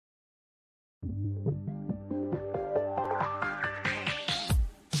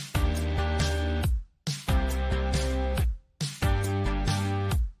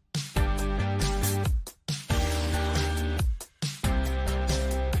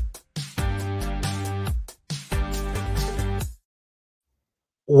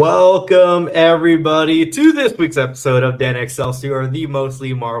Welcome, everybody, to this week's episode of Dan Excelsior, the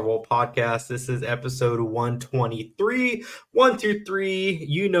Mostly Marvel podcast. This is episode 123. 123.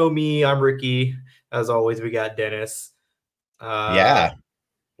 You know me. I'm Ricky. As always, we got Dennis. Yeah.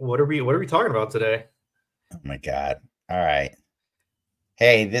 What are we talking about today? Oh my God. All right.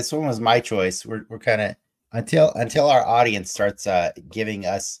 Hey, this one was my choice. We're kind of until our audience starts giving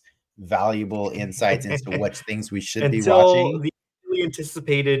us valuable insights into what things we should be watching. The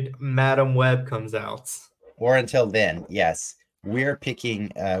anticipated Madam Web comes out. Or until then, yes. We're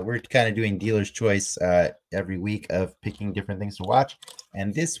picking we're kind of doing dealer's choice every week of picking different things to watch.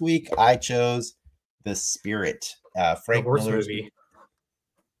 And this week I chose The Spirit. Frank Miller's movie.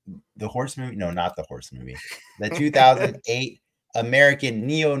 The horse movie? No, not the horse movie. The 2008 American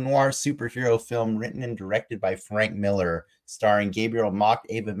neo-noir superhero film written and directed by Frank Miller, starring Gabriel Macht,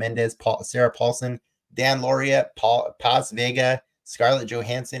 Ava Mendes, Sarah Paulson, Dan Lauria, Paz Vega, Scarlett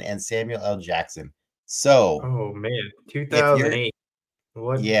Johansson, and Samuel L. Jackson. So, oh man, 2008.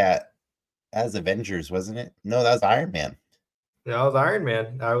 What? Yeah, that was Avengers, wasn't it? No, that was Iron Man. That was Iron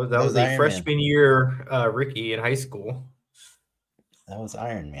Man. That was a freshman year Ricky in high school. That was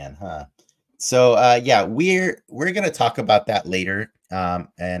Iron Man, huh? So yeah, we're gonna talk about that later.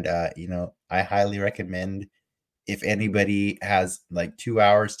 And I highly recommend, if anybody has like 2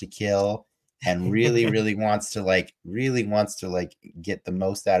 hours to kill and really wants to get the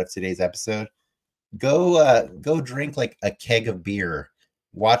most out of today's episode, go drink like a keg of beer,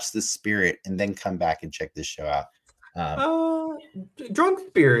 watch The Spirit, and then come back and check this show out. Drunk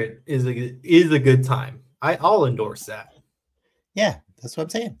Spirit is a good time. I'll endorse that. Yeah, that's what I'm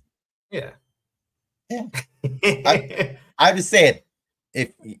saying. Yeah. I'm just saying,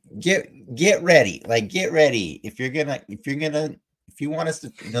 if get ready, if you want us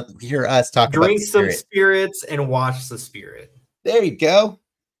to hear us talk drink about some spirits and watch The Spirit. There you go.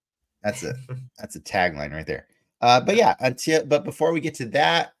 That's a tagline right there. But before we get to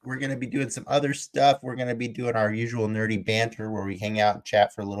that, we're going to be doing some other stuff. We're going to be doing our usual nerdy banter where we hang out and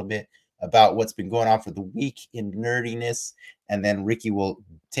chat for a little bit about what's been going on for the week in nerdiness. And then Ricky will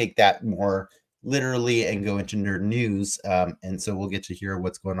take that more literally and go into nerd news. And so we'll get to hear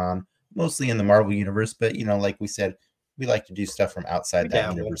what's going on mostly in the Marvel universe. But, like we said, we like to do stuff from outside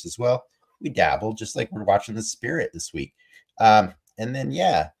that universe as well. We dabble, just like we're watching The Spirit this week. And then,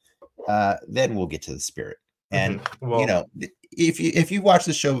 then we'll get to The Spirit. And, if you watched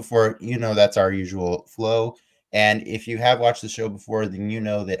the show before, that's our usual flow. And if you have watched the show before, then you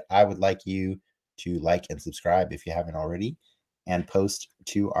know that I would like you to like and subscribe if you haven't already, and post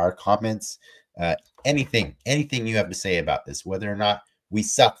to our comments anything you have to say about this, whether or not we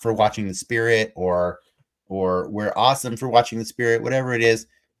suck for watching The Spirit or we're awesome for watching The Spirit, whatever it is.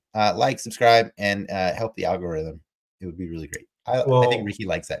 Like, subscribe, and help the algorithm. It would be really great. I think Ricky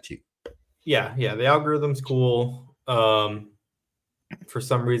likes that too. Yeah, the algorithm's cool. For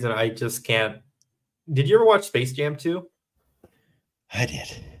some reason, I just can't. Did you ever watch Space Jam 2? I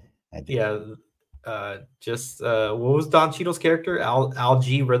did. Yeah. What was Don Cheadle's character?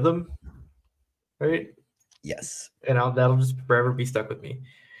 Al-G Rhythm, right? Yes. And that'll just forever be stuck with me.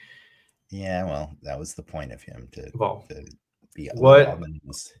 Yeah, well, that was the point of him to be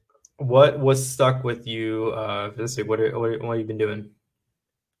anonymous. What was stuck with you this week? What have you been doing?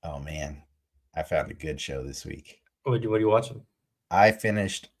 Oh man, I found a good show this week. What are you watching? I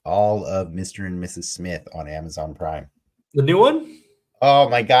finished all of Mr. and Mrs. Smith on Amazon Prime. The new one? Oh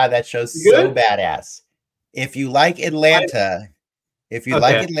my God, that show's so badass. If you like Atlanta,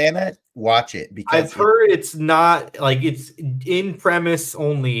 watch it, because I've heard it's not like, it's in premise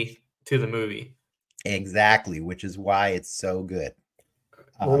only to the movie. Exactly, which is why it's so good.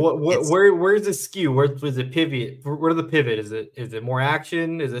 Well, where's the skew? Where's it pivot? Where the pivot? Is it more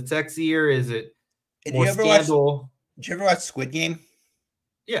action? Is it sexier? Is it more scandal? Did you ever watch Squid Game?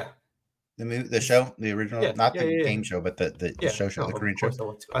 Yeah. The show, the original, not the game show, but the show, the Korean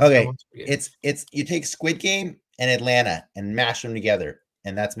show. Okay, it's you take Squid Game and Atlanta and mash them together,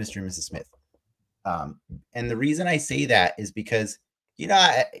 and that's Mr. and Mrs. Smith. And the reason I say that is because,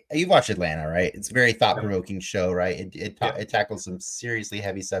 you've watched Atlanta, right? It's a very thought-provoking show, right? It tackles some seriously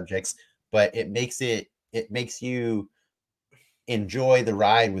heavy subjects, but it makes you enjoy the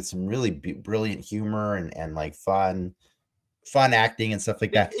ride with some really brilliant humor and like fun acting and stuff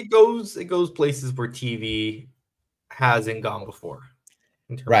like that. It goes places where TV hasn't gone before.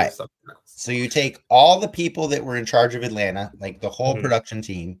 in terms Right. of subtitles. So you take all the people that were in charge of Atlanta, like the whole Mhm. production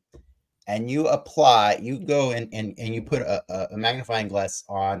team, and you go and you put a magnifying glass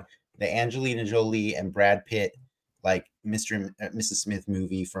on the Angelina Jolie and Brad Pitt, like Mr. and Mrs. Smith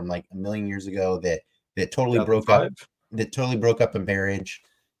movie from like a million years ago that totally broke up 2005? a marriage.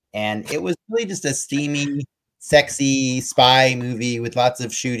 And it was really just a steamy, sexy spy movie with lots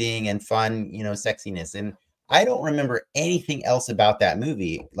of shooting and fun, sexiness. And I don't remember anything else about that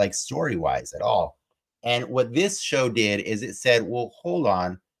movie, like story-wise at all. And what this show did is it said, well, hold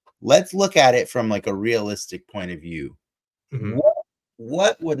on, let's look at it from like a realistic point of view. Mhm.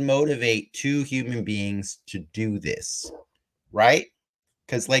 What would motivate two human beings to do this? Right?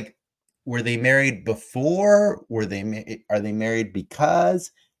 Because like, were they married before? Are they married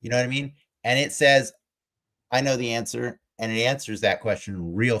because? You know what I mean? And it says, I know the answer, and it answers that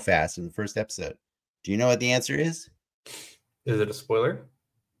question real fast in the first episode. Do you know what the answer is? Is it a spoiler?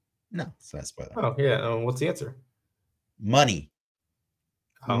 No, it's not a spoiler. Oh yeah. What's the answer? Money.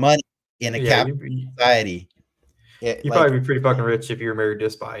 Oh Money in a yeah. capitalist society. You'd probably be pretty fucking rich if you're married to a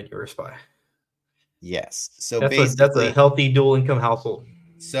spy and you're a spy. Yes. So That's a healthy dual income household.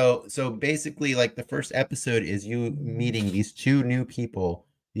 So basically, like the first episode is you meeting these two new people,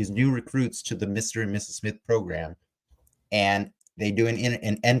 these new recruits to the Mr. and Mrs. Smith program, and they do an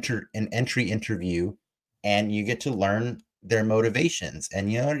entry interview, and you get to learn their motivations.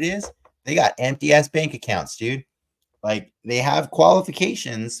 And you know what it is? They got empty ass bank accounts, dude. Like they have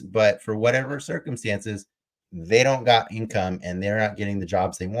qualifications, but for whatever circumstances, they don't got income and they're not getting the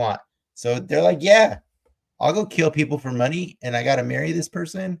jobs they want. So they're like, yeah, I'll go kill people for money and I got to marry this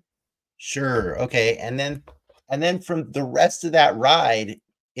person. Sure. Okay. And then from the rest of that ride,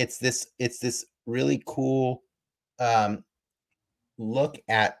 it's this really cool look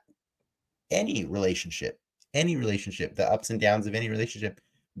at any relationship, the ups and downs of any relationship,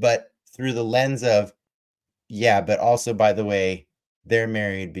 but through the lens of, yeah, but also, by the way, they're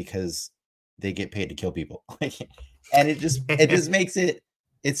married because they get paid to kill people. And it just makes it,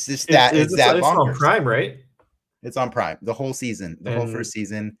 it's just that it's on Prime, right? It's on Prime, the whole season, whole first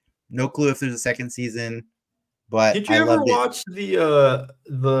season. No clue if there's a second season, but did you ever watch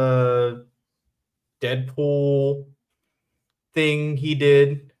the Deadpool thing he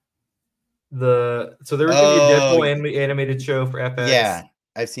did? So there was going to be a Deadpool animated show for FX. Yeah,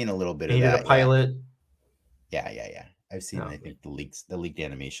 I've seen a little bit of that. He did a pilot. Yeah. I've seen, I think, the leaked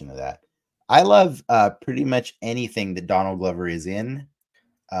animation of that. I love pretty much anything that Donald Glover is in.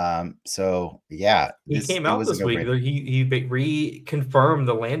 So yeah, he came out this week. He reconfirmed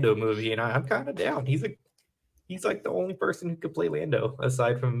the Lando movie, and I'm kind of down. He's like the only person who could play Lando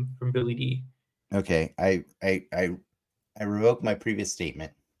aside from Billy D. Okay, I revoke my previous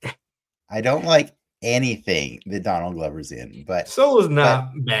statement. I don't like anything that Donald Glover's in, but Solo's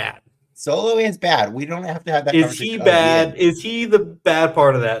not bad. Solo is bad. We don't have to have that. Is he bad? Is he the bad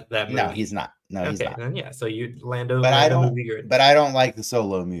part of that movie? No, he's not. No, he's not. Then yeah. So you Lando. But Lando I don't like the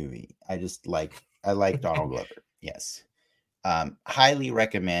Solo movie. I like Donald Glover. Yes. Highly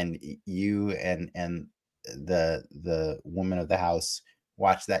recommend you and the woman of the house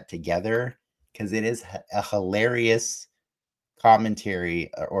watch that together, because it is a hilarious commentary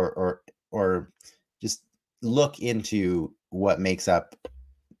or just look into what makes up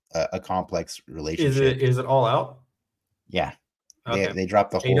a complex relationship. Is it all out? Yeah. Okay. They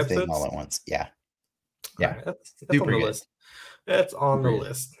dropped the whole thing all at once. Yeah. Right, that's super on the list. That's on the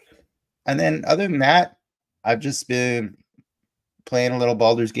list. And then other than that, I've just been playing a little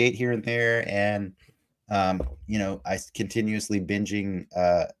Baldur's Gate here and there, and I continuously binging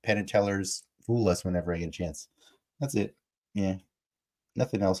Penn and Teller's Fool Us whenever I get a chance. That's it. Yeah.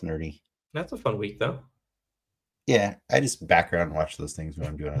 Nothing else nerdy. That's a fun week though. Yeah, I just background watch those things when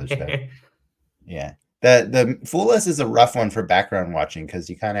I'm doing other stuff. Yeah. The Fool Us is a rough one for background watching because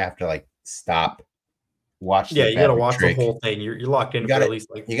you kind of have to like stop, watch. Yeah, you got to watch the whole thing. You're locked in for at least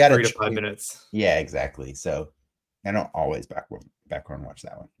like 3 to 5 minutes. Yeah, exactly. So I don't always background watch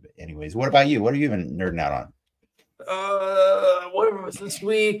that one. But anyways, what about you? What are you even nerding out on? What was this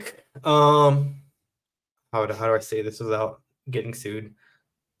week? How do I say this without getting sued?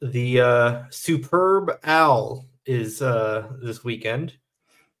 The Superb Owl is this weekend.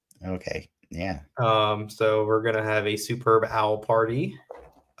 Okay. Yeah. So we're gonna have a Superb Owl party.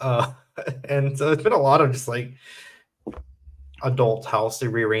 And so it's been a lot of just like adult house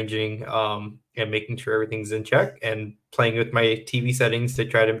rearranging and making sure everything's in check and playing with my TV settings to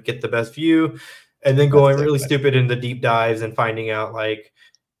try to get the best view, and then going really stupid in the deep dives and finding out like,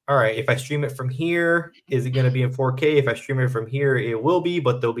 all right, if I stream it from here, is it going to be in 4K? If I stream it from here, it will be,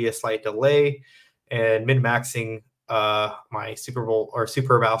 but there'll be a slight delay, and min-maxing my Super Bowl or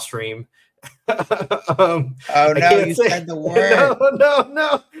Super Bowl stream. Oh I no, can't you say said the word.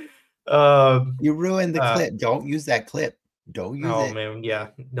 no. You ruined the clip. Don't use that clip. Don't use Oh it. man, yeah,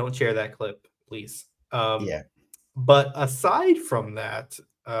 don't share that clip, please. Yeah. But aside from that,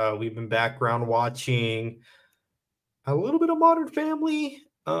 we've been background watching a little bit of Modern Family.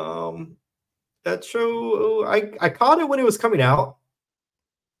 That show, I caught it when it was coming out,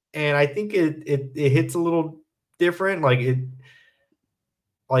 and I think it hits a little different. Like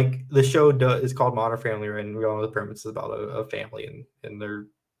the show is called Modern Family, right? And we all know the premise is about a family and they're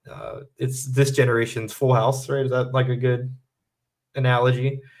it's this generation's Full House, right? Is that like a good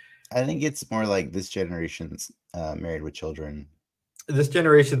analogy? I think it's more like this generation's Married with Children. This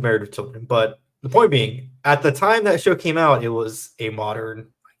generation's Married with Children, but the point being, at the time that show came out, it was a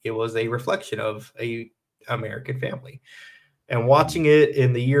reflection of a American family. And watching it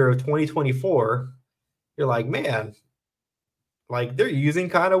in the year of 2024, you're like, man, like they're using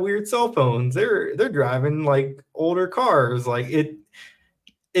kind of weird cell phones. They're driving like older cars. Like it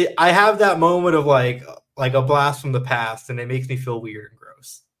I have that moment of like a blast from the past, and it makes me feel weird and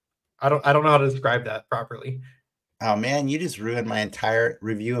gross. I don't know how to describe that properly. Oh man, you just ruined my entire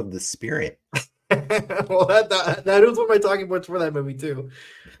review of The Spirit. Well, that is one of my talking points for that movie too.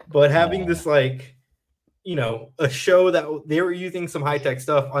 But having this like, a show that they were using some high tech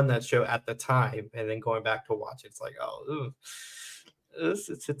stuff on that show at the time, and then going back to watch it's like, oh, it's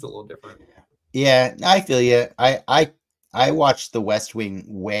a little different. Yeah, I feel you. I watched The West Wing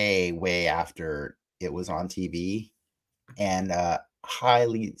way after it was on TV, and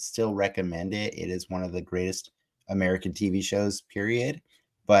highly still recommend it. It is one of the greatest American TV shows, period.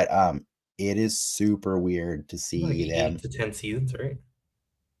 But it is super weird to see like them. 8 to 10 seasons, right?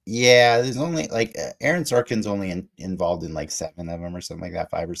 Yeah, there's only like Aaron Sorkin's only involved in like 7 of them or something like that,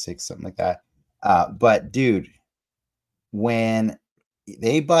 5 or 6, something like that. But dude, when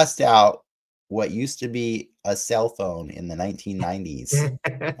they bust out what used to be a cell phone in the 1990s,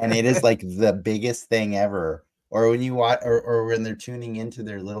 and it is like the biggest thing ever. Or when you watch, or when they're tuning into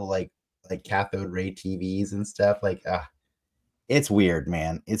their little like cathode ray TVs and stuff, like it's weird,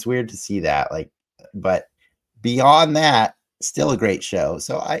 man. It's weird to see that. Like, but beyond that, still a great show.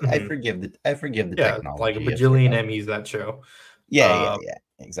 So I forgive the technology. Like a bajillion Emmys that show. Yeah,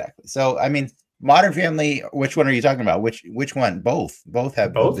 exactly. So I mean, Modern Family. Which one are you talking about? Which one? Both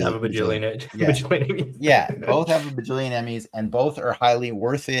have a bajillion. Yeah. Bajillion Emmys. Yeah, both have a bajillion Emmys, and both are highly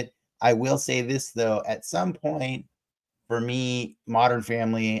worth it. I will say this though, at some point, for me, Modern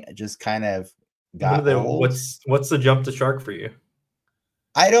Family just kind of got old. What's the jump the shark for you?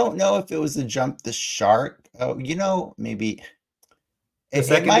 I don't know if it was a jump the shark. Oh, maybe the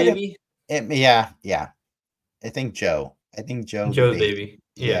second baby. Yeah. I think Joe's baby.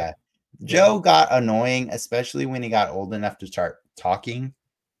 Yeah. Joe got annoying, especially when he got old enough to start talking.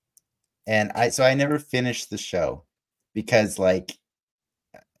 And I never finished the show because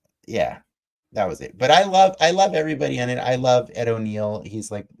that was it. But I love everybody in it. I love Ed O'Neill. He's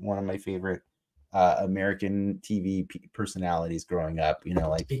like one of my favorite American TV personalities growing up.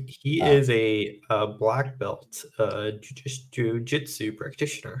 He is a black belt jiu-jitsu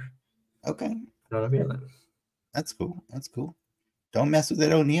practitioner. Okay. I don't know if you know that. That's cool. Don't mess with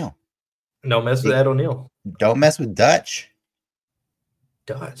Ed O'Neill. No mess with Ed O'Neill. Don't mess with Dutch.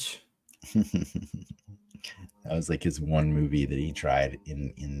 That was like his one movie that he tried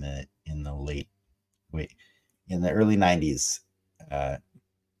in the early 90s,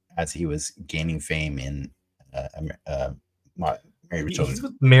 as he was gaining fame in Married with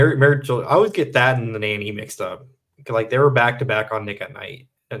Children. Married with Children. I always get that and The Nanny mixed up. Like they were back to back on Nick at Night,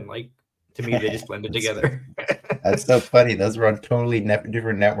 and like to me they just blended together. That's so funny. Those were on totally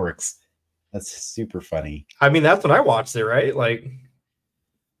different networks. That's super funny. I mean, that's when I watched it, right? Like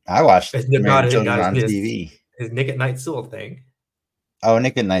I watched Married with Children on TV. Is Nick at Night still a thing? Oh,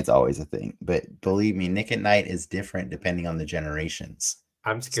 Nick at Night's always a thing, but believe me, Nick at Night is different depending on the generations.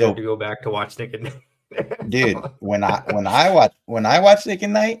 I'm scared to go back to watch Nick at Night. Dude, when I watched Nick at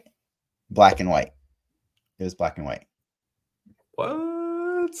Night, black and white. It was black and white.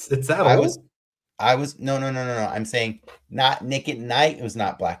 What? It's that old? I was no. I'm saying not Nick at Night. It was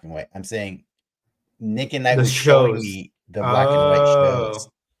not black and white. I'm saying Nick at Night was showing me the black and white shows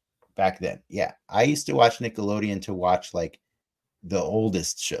back then. Yeah, I used to watch Nickelodeon to watch like the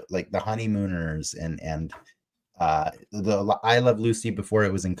oldest show, like the Honeymooners and the I Love Lucy before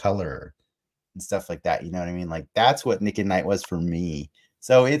it was in color and stuff like that. You know what I mean? Like that's what Nick at Night was for me.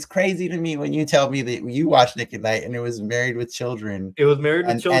 So it's crazy to me when you tell me that you watched Nick at Night and it was Married with Children. It was Married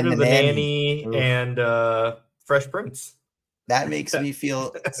with Children, The Nanny, and Fresh Prince. That makes me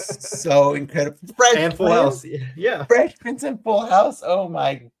feel so incredible. Fresh And Full Prince? House. Yeah. Fresh Prince and Full House. Oh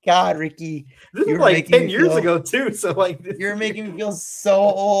my God, Ricky. This is You're like making 10 me years feel ago, too. So, like, you're making me feel so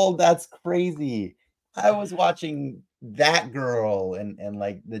old. That's crazy. I was watching That Girl and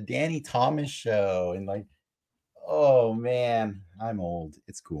like the Danny Thomas show and like, oh man, I'm old.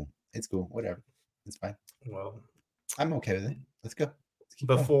 It's cool. It's cool. Whatever. It's fine. well, I'm okay with it. Let's go. Let's keep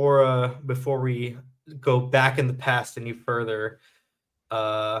going. before we go back in the past any further,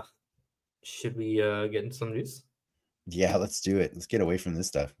 should we get into some news? Yeah, let's do it. Let's get away from this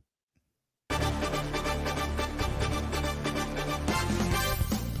stuff.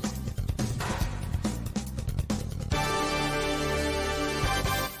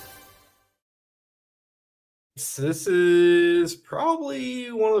 So this is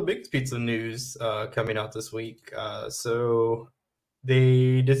probably one of the biggest pieces of news coming out this week. So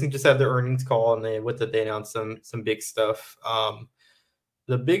Disney just had their earnings call, and with it they announced some big stuff.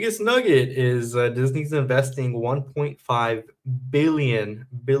 The biggest nugget is Disney's investing 1.5 billion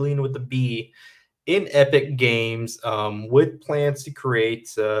with the B in Epic Games, with plans to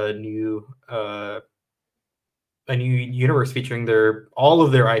create a new universe featuring all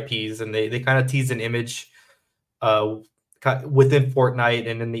of their IPs, and they kind of teased an image within Fortnite,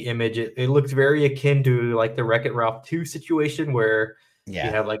 and in the image it looks very akin to like the Wreck-It Ralph 2 situation, where you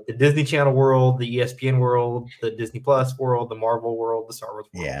have like the Disney Channel world, the ESPN world, the Disney Plus world, the Marvel world, the Star Wars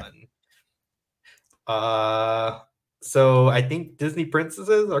world. Yeah. And, so I think Disney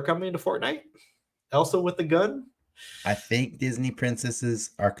princesses are coming to Fortnite, also with the gun. I think Disney princesses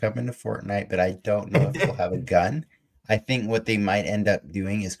are coming to Fortnite, but I don't know if they'll have a gun. I think what they might end up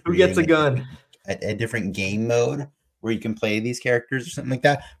doing is Who gets a gun? A different game mode where you can play these characters or something like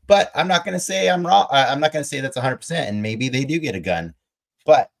that. But I'm not going to say I'm wrong. I'm not going to say that's 100%, and maybe they do get a gun.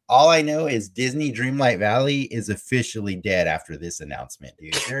 But all I know is Disney Dreamlight Valley is officially dead after this announcement,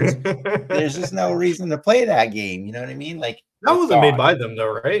 dude. There's just no reason to play that game. You know what I mean? Like, that wasn't made by them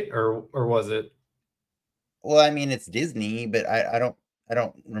though, right? Or was it? Well, I mean, it's Disney, but I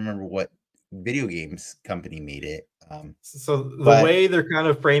don't remember what video games company made it. So the way they're kind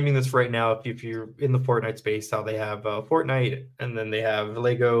of framing this right now, if you're in the Fortnite space, how they have Fortnite, and then they have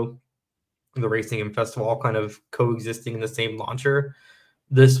Lego, the Racing and Festival, all kind of coexisting in the same launcher.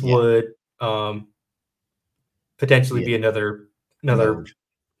 This would potentially be another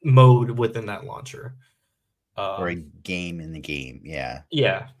mode within that launcher, or a game in the game. Yeah.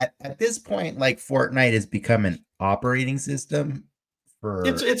 At this point, like, Fortnite has become an operating system for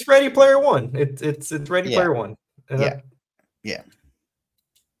it's Ready Player One. It's Ready Player One. Yeah.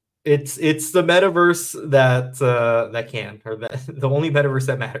 It's the metaverse that can, or the only metaverse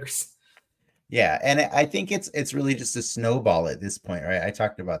that matters. Yeah, and I think it's really just a snowball at this point, right? I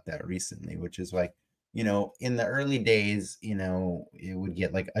talked about that recently, which is like, you know, in the early days, you know, it would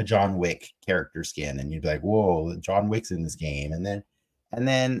get like a John Wick character skin, and you'd be like, whoa, John Wick's in this game, and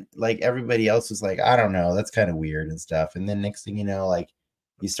then like everybody else was like, I don't know, that's kind of weird and stuff, and then next thing you know, like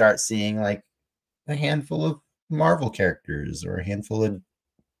you start seeing like a handful of Marvel characters or a handful of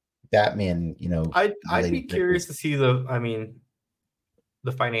Batman, you know. I'd be curious to see the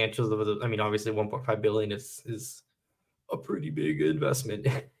financials of the. I mean, obviously, 1.5 billion is a pretty big investment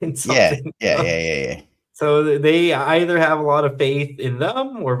in something. Yeah. So they either have a lot of faith in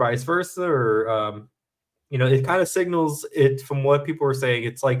them, or vice versa, or you know, it kind of signals it from what people were saying.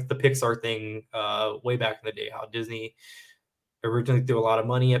 It's like the Pixar thing way back in the day, how Disney originally threw a lot of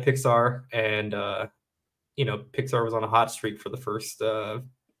money at Pixar, and you know, Pixar was on a hot streak for the first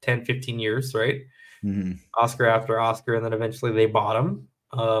 10, 15 years, right? Mm-hmm. Oscar after Oscar, and then eventually they bought them.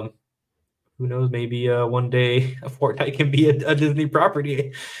 Who knows? Maybe one day a Fortnite can be a Disney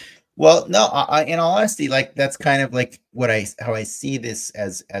property. Well, no, in all honesty, like that's kind of like how I see this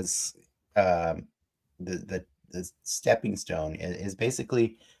as the stepping stone is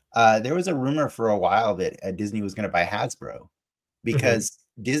basically there was a rumor for a while that Disney was going to buy Hasbro, because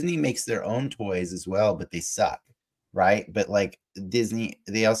Disney makes their own toys as well, but they suck, right? But like Disney,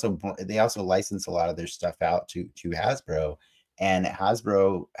 they also license a lot of their stuff out to Hasbro, and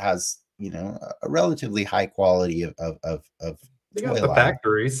Hasbro has, you know, a relatively high quality of they got the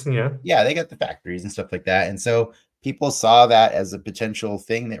factories, yeah, they got the factories and stuff like that, and so people saw that as a potential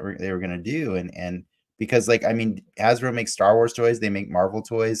thing that they were going to do, and because, like, I mean, Hasbro makes Star Wars toys, they make Marvel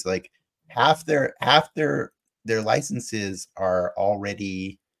toys, like half their licenses are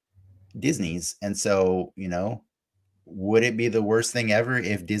already Disney's, and so, you know, would it be the worst thing ever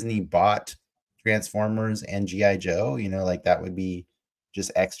if Disney bought Transformers and G.I. Joe? You know, like that would be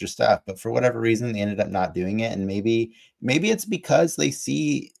just extra stuff. But for whatever reason, they ended up not doing it. And maybe it's because they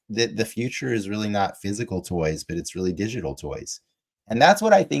see the future is really not physical toys, but it's really digital toys. And that's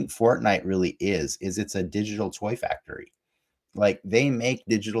what I think Fortnite really is it's a digital toy factory. Like they make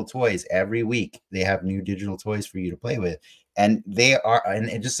digital toys every week. They have new digital toys for you to play with. And and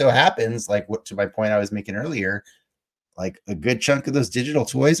it just so happens, like what to my point I was making earlier, like a good chunk of those digital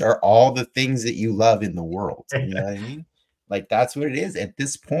toys are all the things that you love in the world. You know what I mean? Like that's what it is at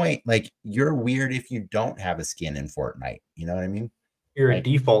this point. Like you're weird if you don't have a skin in Fortnite. You know what I mean? You're Like, a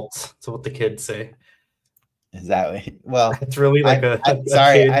default. That's what the kids say. is that way? Well, It's really like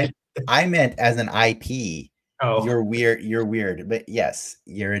sorry, kid. I meant as an IP. Oh, You're weird, but yes,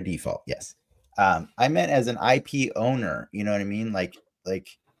 you're a default. Yes. I meant as an IP owner, you know what I mean?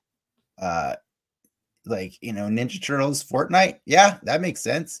 Uh Ninja Turtles, Fortnite. Yeah, that makes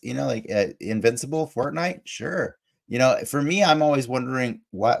sense. Like Invincible, Fortnite, sure. For me, I'm always wondering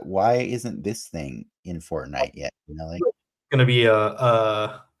why isn't this thing in Fortnite yet? Like gonna be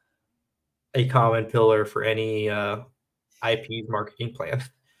a common pillar for any IP marketing plan.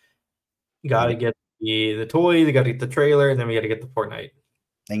 You gotta get the toy, you gotta get the trailer, and then we gotta get the Fortnite.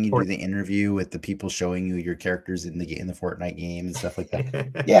 Then you do the interview with the people showing you your characters in the Fortnite game and stuff like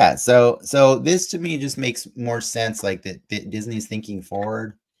that. Yeah, so this to me just makes more sense. Like that Disney's thinking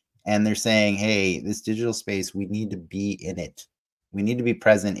forward, and they're saying, "Hey, this digital space, we need to be in it. We need to be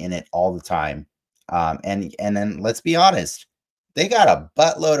present in it all the time." And then let's be honest, they got a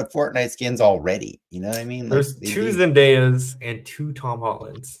buttload of Fortnite skins already. You know what I mean? There's 2 Zendayas and 2 Tom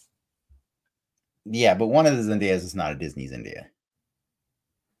Hollands. Yeah, but one of the Zendayas is not a Disney Zendaya.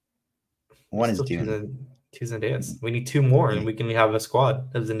 One is Dune. 2 Zendayas. We need 2 more, and we can have a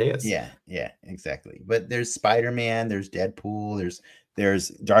squad of Zendayas. Yeah, exactly. But there's Spider-Man, there's Deadpool, there's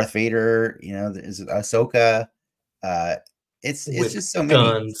Darth Vader. There's Ahsoka. It's just so many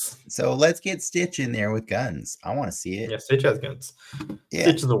guns. So let's get Stitch in there with guns. I want to see it. Yeah, Stitch has guns. Yeah.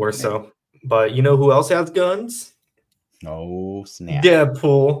 Stitch is the worst, though. But you know who else has guns? Oh snap!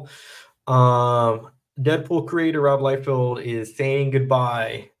 Deadpool. Deadpool creator Rob Liefeld is saying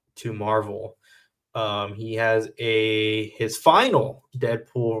goodbye to Marvel. He has his final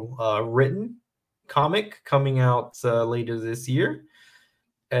Deadpool written comic coming out later this year,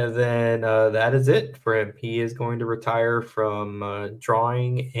 and then that is it for him. He is going to retire from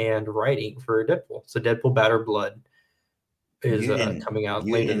drawing and writing for Deadpool. So Deadpool Batter Blood is coming out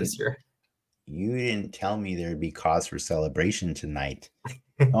later this year. You didn't tell me there'd be cause for celebration tonight.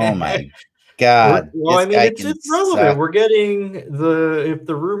 Oh my God. Well, I mean, it's relevant. We're getting if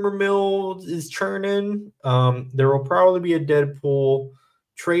the rumor mill is churning, there will probably be a Deadpool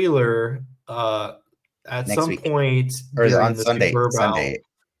trailer at next some week. point or on Sunday.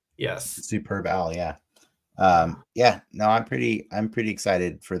 Yes, Superb Owl. Yeah. No, I'm pretty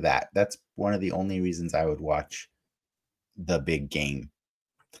excited for that. That's one of the only reasons I would watch the big game.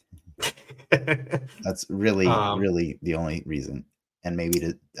 That's really the only reason. And maybe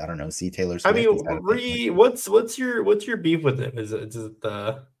to, I don't know, see Taylor Swift. I mean, what's your beef with him? Is it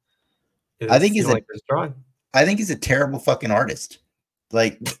I think he's drawing. I think he's a terrible fucking artist.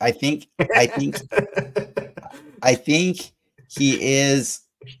 Like I think he is.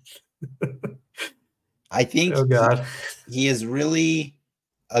 I think oh God. He is really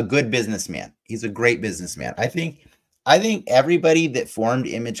a good businessman. He's a great businessman. I think everybody that formed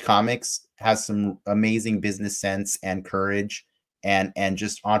Image Comics has some amazing business sense and courage and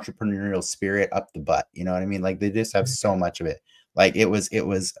just entrepreneurial spirit up the butt. You know what I mean? Like they just have so much of it. Like it was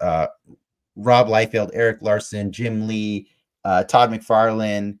Rob Liefeld, Eric Larson, Jim Lee, Todd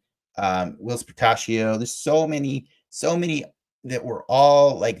McFarlane, Will Spartaccio. There's so many that were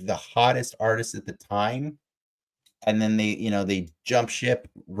all like the hottest artists at the time. And then they jump ship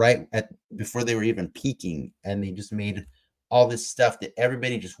right before they were even peaking, and they just made all this stuff that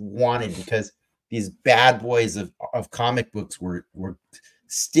everybody just wanted because these bad boys of comic books were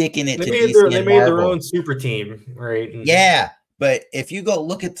sticking it to DC they made their own super team, right? Yeah, but if you go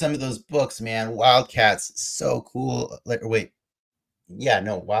look at some of those books, man, Wildcats, so cool. Wildcats,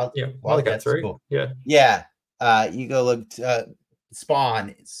 right? Cool. Yeah. You go look Spawn,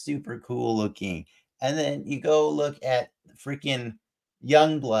 it's super cool looking. And then you go look at freaking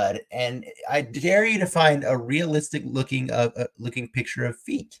Youngblood, and I dare you to find a realistic looking picture of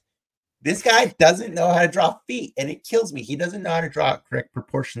feet. This guy doesn't know how to draw feet, and it kills me. He doesn't know how to draw correct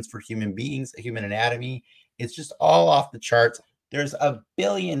proportions for human beings, human anatomy. It's just all off the charts. There's a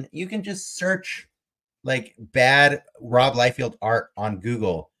billion. You can just search like bad Rob Liefeld art on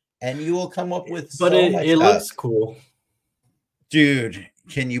Google, and you will come up with. But it looks cool, dude.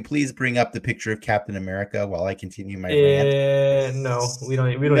 Can you please bring up the picture of Captain America while I continue my rant? No, we don't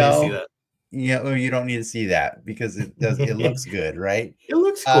need to see that. you don't need to see that because it looks good, right? It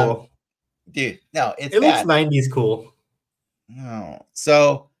looks Um, cool. dude, no, it's It looks bad. 90s cool. No.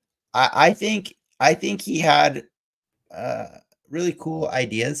 So I think he had really cool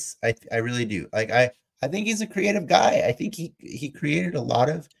ideas. I really do. Like I think he's a creative guy. I think he created a lot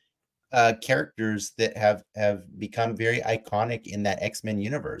of characters that have become very iconic in that X-Men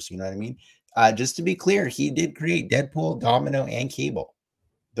universe. You know what I mean? Just to be clear, he did create Deadpool, Domino, and Cable.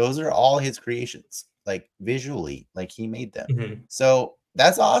 Those are all his creations, like visually, like he made them. Mhm. So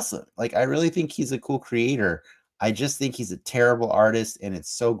that's awesome. Like I really think he's a cool creator. I just think he's a terrible artist, and it's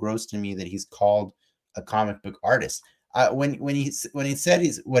so gross to me that he's called a comic book artist. When he said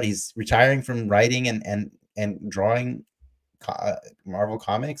he's retiring from writing and drawing Marvel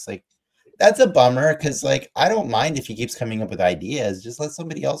comics, like that's a bummer because like I don't mind if he keeps coming up with ideas. Just let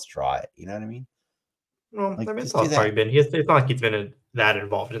somebody else draw it. You know what I mean? Well, Like I mean, it's just do not probably that. been. It's not like he's been that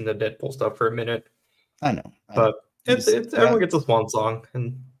involved in the Deadpool stuff for a minute. I know. But I'm it's just it's everyone gets a swan song,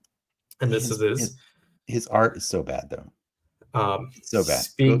 and this is his his. his art is so bad though. So bad.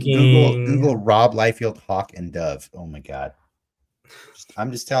 Google Speaking Rob Liefeld, Hawk, and Dove. Oh my god.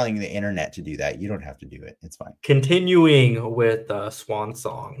 I'm just telling the internet to do that. You don't have to do it. It's fine. Continuing with swan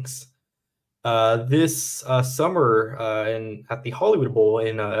songs. This summer at the Hollywood Bowl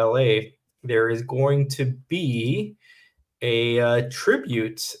in LA, there is going to be a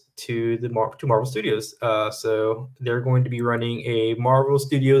tribute to Marvel Studios. So they're going to be running a Marvel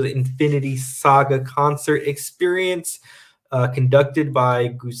Studios Infinity Saga concert experience conducted by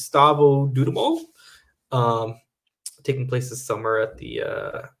Gustavo Dudamel, taking place this summer at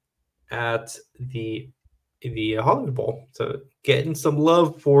the Hollywood Bowl. So getting some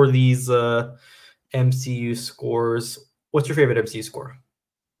love for these MCU scores. What's your favorite MCU score?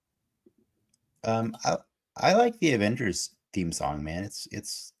 I like the Avengers theme song, man. It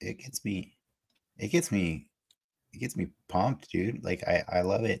gets me pumped, dude. Like I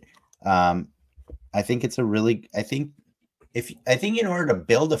love it. I think it's a really I think in order to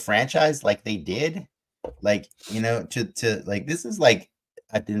build a franchise like they did, like to like this is like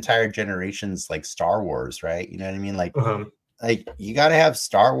an entire generation's like Star Wars, right? You know what I mean? Like you got to have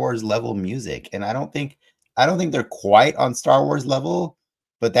Star Wars level music, and I don't think they're quite on Star Wars level,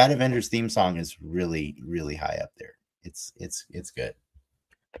 but that Avengers theme song is really really high up there. It's good.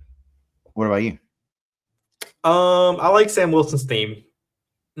 What about you? I like Sam Wilson's theme.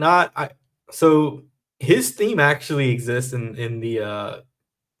 So his theme actually exists in the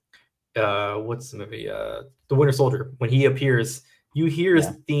what's the movie? The Winter Soldier. When he appears, you hear his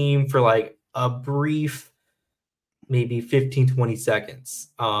theme for like a brief, maybe 15-20 seconds.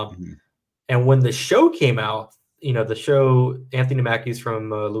 And when the show came out, the show, Anthony Mackie's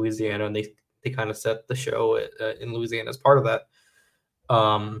from Louisiana, and they kind of set the show in Louisiana as part of that.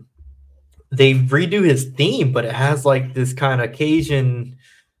 They redo his theme, but it has like this kind of Cajun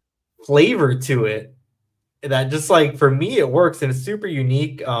flavor to it that just like for me it works, and it's super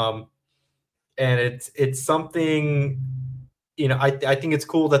unique. And it's something, I think it's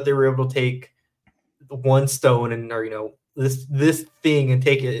cool that they were able to take one stone or this thing and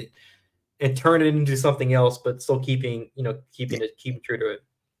take it and turn it into something else, but still keeping true to it.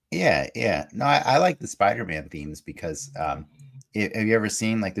 Yeah. No, I like the Spider-Man themes because have you ever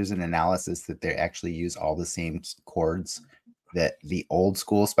seen like there's an analysis that they actually use all the same chords that the old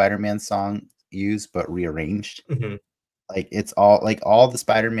school Spider-Man song used but rearranged. Mm-hmm. Like it's all the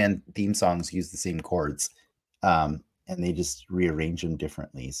Spider-Man theme songs use the same chords, and they just rearrange them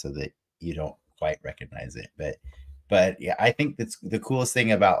differently so that you don't quite recognize it. But yeah, I think that's the coolest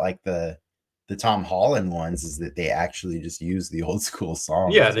thing about like the Tom Holland ones is that they actually just use the old school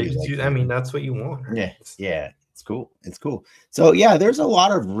songs. Yeah, they just use. I mean, that's what you want. Right? Yeah. It's cool. So yeah, there's a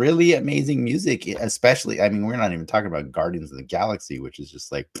lot of really amazing music, especially. I mean, we're not even talking about Guardians of the Galaxy, which is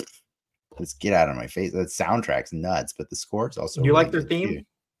just like, let's get out of my face. That soundtrack's nuts, but the score's also. Do you like their theme? Too.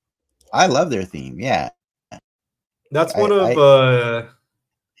 I love their theme. Yeah, that's one of.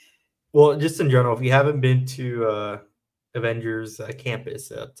 Well, just in general, if you haven't been to Avengers campus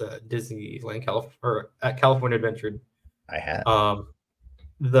at Disneyland, or at California Adventure, I have.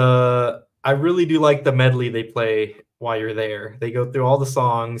 I really do like the medley they play while you're there. They go through all the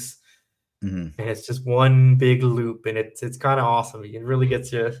songs, and it's just one big loop, and it's kind of awesome. It really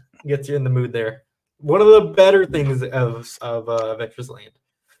gets you in the mood there. One of the better things of Adventureland.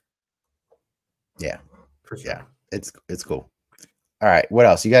 Yeah, for sure. Yeah, it's cool. All right, what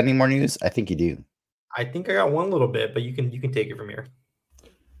else? You got any more news? I think you do. I think I got one little bit, but you can take it from here.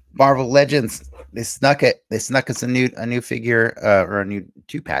 Marvel Legends. They snuck us a new figure or a new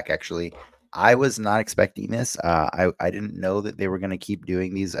 2-pack actually I was not expecting this. I didn't know that they were going to keep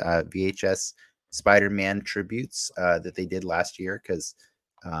doing these VHS Spider-Man tributes that they did last year, because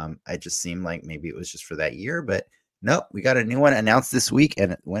it just seemed like maybe it was just for that year. But nope, we got a new one announced this week,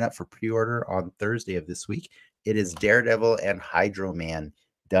 and it went up for pre-order on Thursday of this week. It is Daredevil and Hydro Man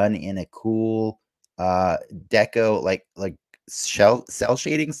done in a cool deco, like cell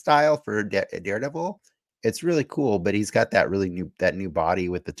shading style for Daredevil. It's really cool, but he's got that new body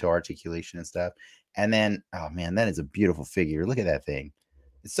with the toe articulation and stuff. And then, oh man, that is a beautiful figure. Look at that thing.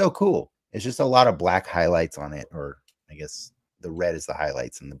 It's so cool. It's just a lot of black highlights on it, or I guess the red is the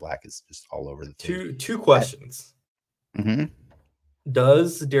highlights and the black is just all over the thing. Two questions. Mm-hmm.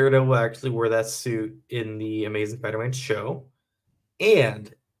 Does Daredevil actually wear that suit in the Amazing Spider-Man show?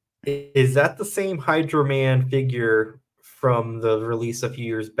 And is that the same Hydro Man figure from the release a few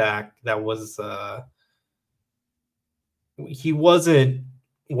years back that was he wasn't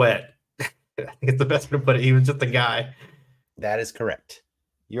wet? I think it's the best way to put it. He was just a guy. That is correct.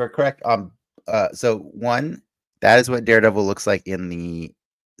 You are correct. So one, that is what Daredevil looks like in the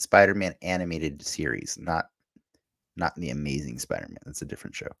Spider-Man animated series, not in the Amazing Spider-Man. That's a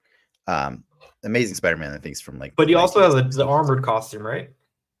different show. Amazing Spider-Man, I think, is from like. But he also has the armored costume, right?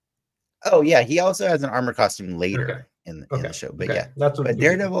 Oh yeah, he also has an armored costume later in the show. But yeah, that's what. But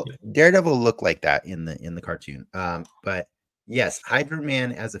Daredevil looked like that in the cartoon. But yes, Hydro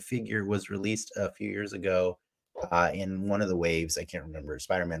Man as a figure was released a few years ago in one of the waves. I can't remember,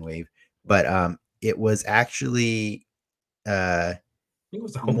 Spider-Man wave, but it was actually I think it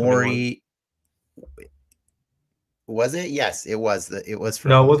was the Maury. Was it? Yes, it was. It was for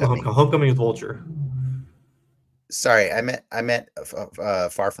no, it wasn't Homecoming was Vulture. Sorry, I meant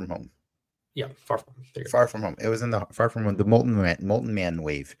Far From Home. Yeah, Far From Home. It was in the Far From Home, the Molten Man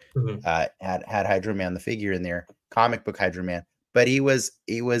wave. Mm-hmm. Had Hydro Man, the figure in there, comic book Hydro Man, but he was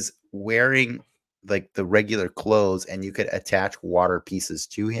wearing like the regular clothes, and you could attach water pieces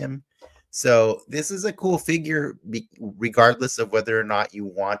to him. So this is a cool figure, regardless of whether or not you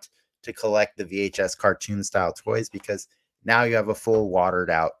want to collect the VHS cartoon style toys, because now you have a full watered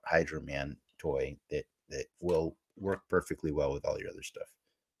out Hydro Man toy that will work perfectly well with all your other stuff.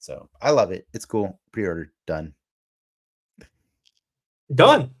 So I love it. It's cool. Pre-order done.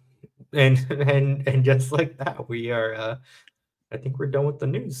 And just like that, we are. I think we're done with the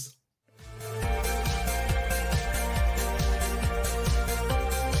news.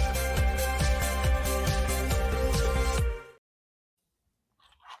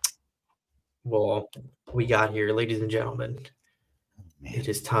 Well, we got here, ladies and gentlemen. It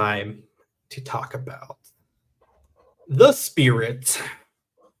is time to talk about the Spirit.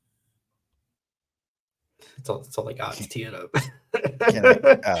 That's all I got to tee it up.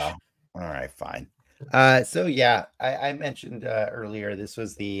 Oh, all right, fine. So yeah, I mentioned earlier, this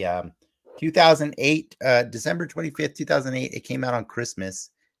was the 2008, December 25th, 2008. It came out on Christmas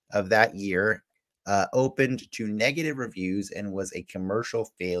of that year, opened to negative reviews and was a commercial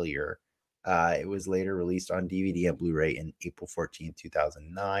failure. It was later released on DVD and Blu-ray in April 14th,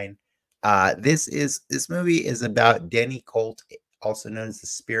 2009. This movie is about Denny Colt, also known as the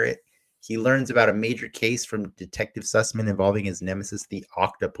Spirit. He learns about a major case from Detective Sussman involving his nemesis, the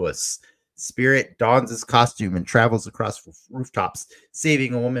Octopus. Spirit dons his costume and travels across rooftops,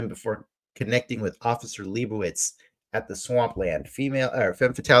 saving a woman before connecting with Officer Leibowitz at the swampland. Femme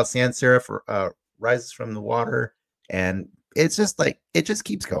fatale Sans Serif rises from the water, and it's just like, it just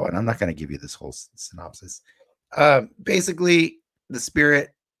keeps going. I'm not going to give you this whole synopsis. Basically, the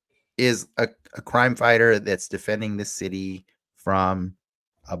Spirit is a crime fighter that's defending the city from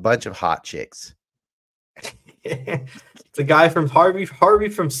a bunch of hot chicks. It's a guy from Harvey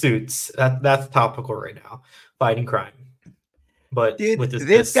from Suits. That's topical right now, fighting crime. But dude, with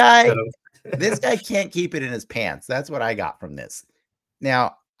this guy can't keep it in his pants. That's what I got from this.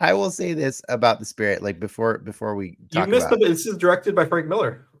 Now, I will say this about the Spirit, like before we talk about this is directed by Frank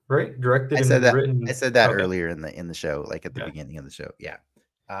Miller, right? Directed I said and written. I said that earlier in the show, like at the beginning of the show. Yeah.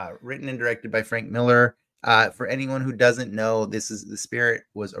 Written and directed by Frank Miller. For anyone who doesn't know, The Spirit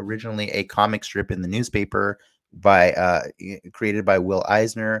was originally a comic strip in the newspaper created by Will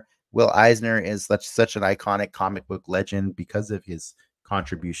Eisner. Will Eisner is such an iconic comic book legend because of his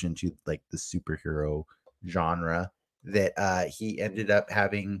contribution to like the superhero genre that he ended up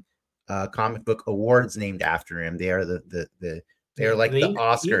having comic book awards named after him. They are they're like the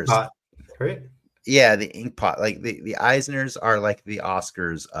Oscars, Inkpot, right? Yeah, the Inkpot. Like the Eisners are like the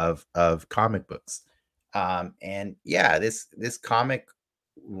Oscars of comic books. And yeah, this comic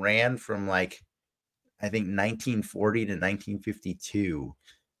ran from like, I think 1940 to 1952.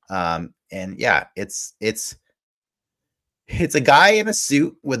 And yeah, it's It's a guy in a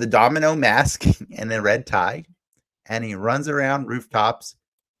suit with a domino mask and a red tie, and he runs around rooftops,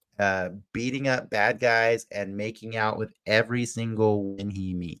 beating up bad guys and making out with every single one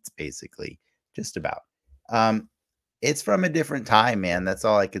he meets, basically, just about. It's from a different time, man. That's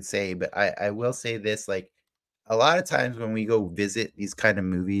all I could say. But I will say this, like, a lot of times when we go visit these kind of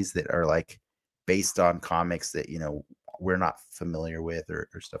movies that are like based on comics that, you know, we're not familiar with or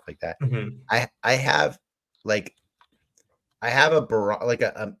stuff like that, Mhm. I have like I have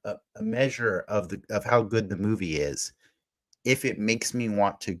a measure of how good the movie is if it makes me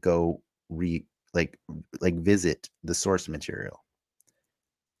want to go visit the source material.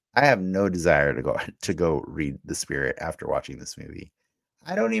 I have no desire to go read The Spirit after watching this movie.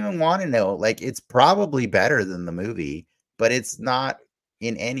 I don't even want to know. Like, it's probably better than the movie, but it's not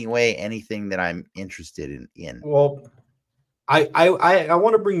in any way anything that I'm interested in. Well, I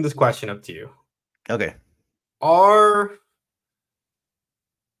want to bring this question up to you. Okay. Are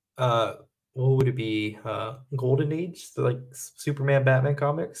what would it be? Golden Age, like Superman, Batman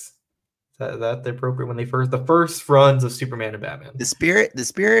comics? Is that the appropriate when the first runs of Superman and Batman? The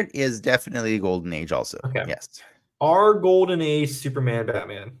Spirit is definitely a golden age also. Okay. Yes. Are Golden Age Superman,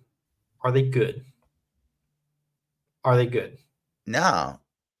 Batman? Are they good? Are they good? No.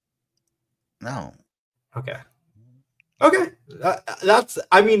 No. Okay. Okay. That's.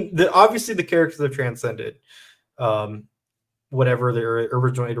 I mean, obviously the characters have transcended, whatever their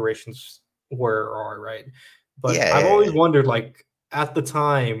original iterations were or are, right? But Yeah. I've always wondered, like, at the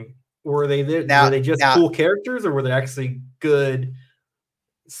time, were they Now- were they just now- cool characters, or were they actually good,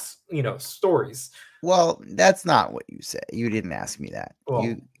 stories? Well, that's not what you said. You didn't ask me that.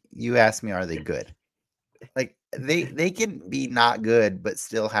 Well- You asked me, are they good? Like, they can be not good, but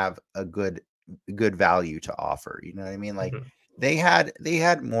still have a good value to offer. You know what I mean? Like, Mhm. they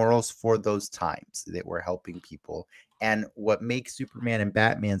had morals for those times that were helping people. And what makes Superman and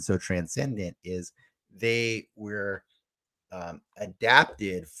Batman so transcendent is they were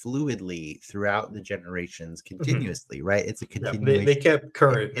adapted fluidly throughout the generations continuously, right? It's a Yeah, continuation. they kept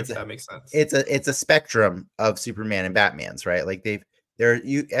current, It's if that makes sense. It's a spectrum of Superman and Batman's, right? Like,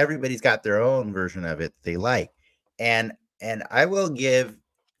 everybody's got their own version of it they like. And I will give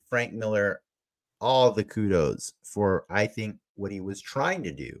Frank Miller all the kudos for, I think, what he was trying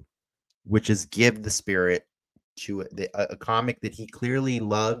to do, which is give the Spirit to a comic that he clearly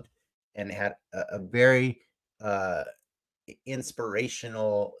loved and had a very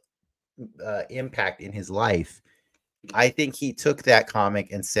inspirational impact in his life. I think he took that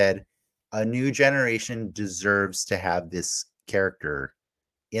comic and said, a new generation deserves to have this character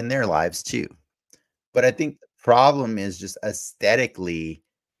in their lives too. But I think the problem is just aesthetically,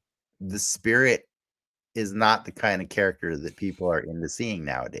 the Spirit is not the kind of character that people are into seeing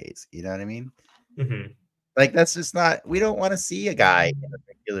nowadays. You know what I mean? Mhm. Like, that's just not, we don't want to see a guy in a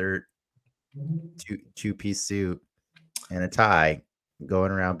regular two-piece suit and a tie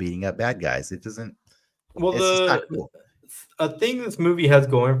going around beating up bad guys. It doesn't, Well, it's just not cool. a thing this movie has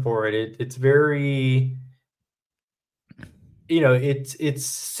going for it's very, it's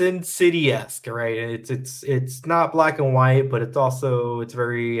Sin City-esque, right? It's not black and white, but it's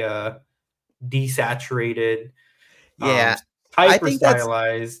very desaturated, Yeah, I hyper think that's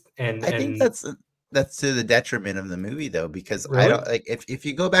stylized, I think that's to the detriment of the movie, though, because I Really? don't like, if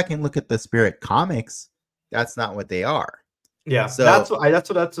you go back and look at the Spirit comics, that's not what they are. Yeah, So- that's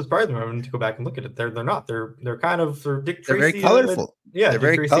surprising. I'm going to go back and look at it. They're not. They're kind of Dick They're Tracy. very colorful. Yeah, They're Dick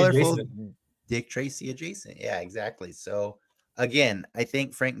very Tracy colorful. adjacent. Dick Tracy adjacent. Yeah, exactly. So again, I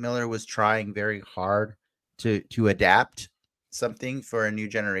think Frank Miller was trying very hard to adapt something for a new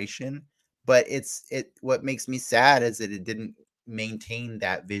generation, but what makes me sad is that it didn't maintain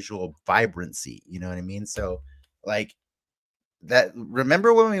that visual vibrancy. You know what I mean? So, like, that,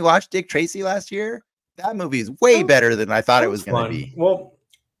 remember when we watched Dick Tracy last year? That movie is way better than I thought it was going to be. Well,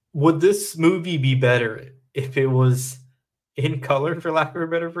 would this movie be better if it was in color, for lack of a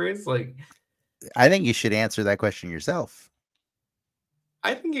better phrase? Like, I think you should answer that question yourself.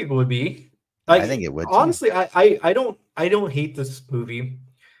 I think it would be. I think it would too. Honestly, I don't hate this movie.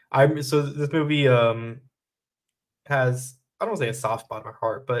 So this movie has, I don't say a soft spot in my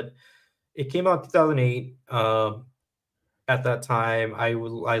heart, but it came out in 2008. At that time, I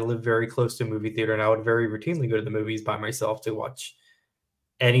lived very close to a movie theater, and I would very routinely go to the movies by myself to watch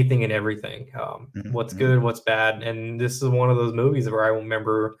anything and everything. What's good, what's bad, and this is one of those movies where I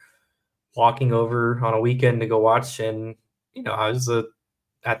remember walking over on a weekend to go watch, and I was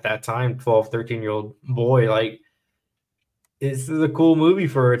at that time 12, 13-year-old boy. Like, this is a cool movie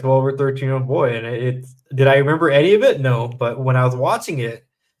for a 12 or 13-year-old boy, and did I remember any of it? No, but when I was watching it,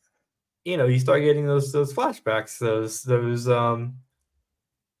 you start getting those flashbacks,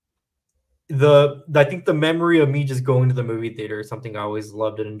 I think the memory of me just going to the movie theater is something I always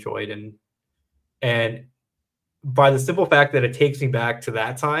loved and enjoyed, and by the simple fact that it takes me back to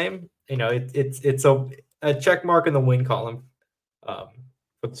that time, it's a check mark in the win column, um,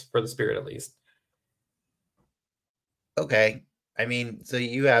 for the Spirit at least. Okay. I mean, so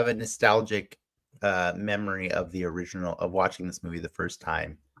you have a nostalgic memory of the original, of watching this movie the first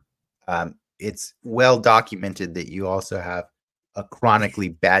time. It's well documented that you also have a chronically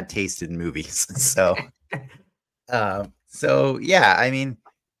bad taste in movies. So yeah, I mean,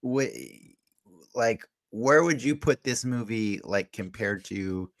 like, where would you put this movie, like, compared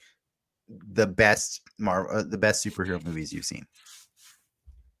to the best superhero movies you've seen?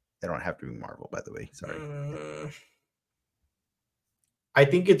 They don't have to be Marvel, by the way. Sorry. I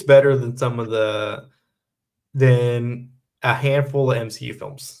think it's better than than a handful of MCU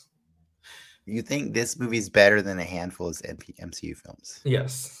films. You think this movie's better than a handful of MCU films?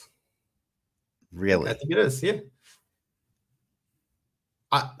 Yes. Really? I think it is, yeah.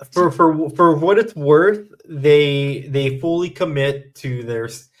 For what it's worth, they fully commit to the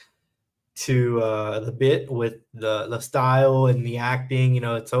bit with the style and the acting.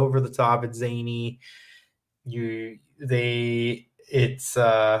 It's over the top, it's zany. He's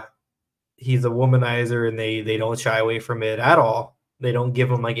a womanizer, and they don't shy away from it at all. They don't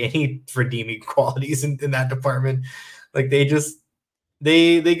give him like any redeeming qualities in that department. Like they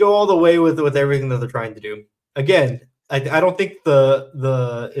go all the way with everything that they're trying to do. Again, I don't think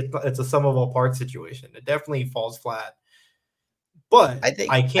it's a sum of all parts situation. It definitely falls flat. But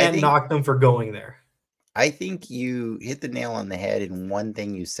I can't knock them for going there. I think you hit the nail on the head in one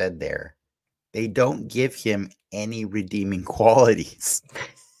thing you said there. They don't give him any redeeming qualities.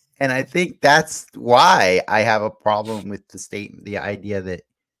 And I think that's why I have a problem with the idea that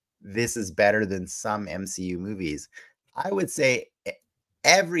this is better than some MCU movies. I would say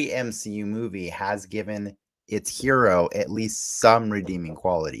every MCU movie has given its hero at least some redeeming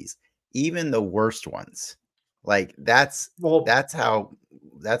qualities, even the worst ones. Like that's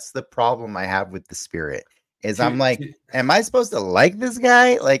the problem I have with the Spirit. I'm like, am I supposed to like this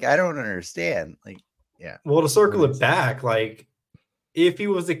guy? Like, I don't understand. Like, yeah. Well, to circle it back, like, if he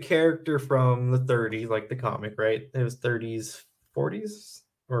was a character from the 30s, like the comic, right? It was 30s, 40s,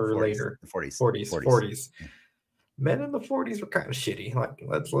 or 40s, later. 40s. Men in the 40s were kind of shitty. Like,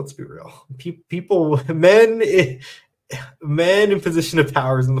 let's be real. Men in position of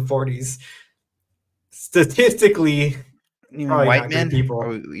powers in the 40s, statistically, white men, people.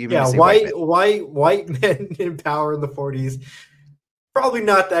 White men in power in the 40s, probably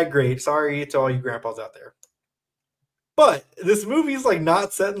not that great. Sorry to all you grandpas out there. But this movie is like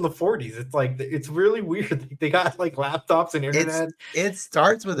not set in the 40s. It's like, it's really weird. They got like laptops and internet. It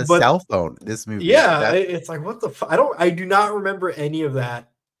starts with a cell phone. This movie, yeah, it's like, what the? I do not remember any of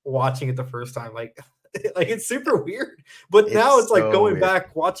that watching it the first time. Like it's super weird. But now it's like going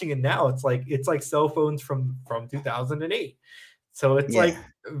back watching it now. It's like cell phones from 2008. So it's like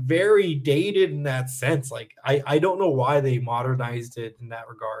very dated in that sense. Like I don't know why they modernized it in that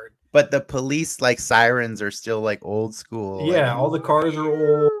regard. But the police like sirens are still like old school. Yeah, all the cars are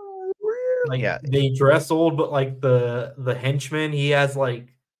old. Like they dress old, but like the henchman, he has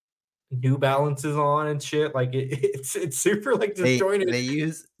like New Balances on and shit. Like it's super like disjointed. They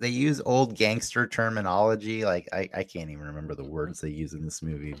use old gangster terminology. Like I can't even remember the words they use in this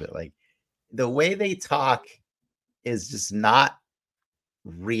movie, but like the way they talk is just not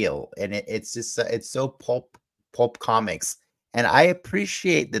real, and it's so pulp comics. And I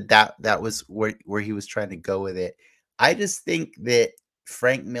appreciate that was where he was trying to go with it. I just think that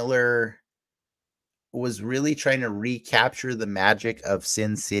Frank Miller was really trying to recapture the magic of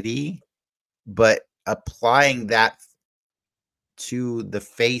Sin City, but applying that to the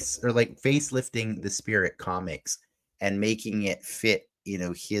facelifting the Spirit comics and making it fit,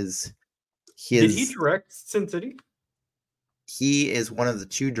 his. Did he direct Sin City? He is one of the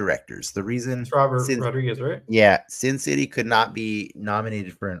two directors. The reason it's Robert Rodriguez, right? Yeah, Sin City could not be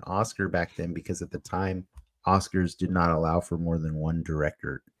nominated for an Oscar back then because at the time Oscars did not allow for more than one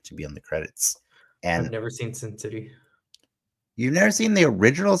director to be on the credits. And I've never seen Sin City. You've never seen the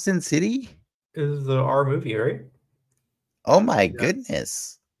original Sin City? It was the R movie, right? Oh my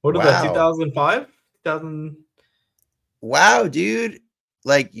goodness! What is that? 2005? 2000. Wow, dude.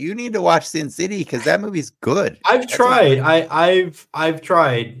 Like, you need to watch Sin City because that movie's good. I've tried. I've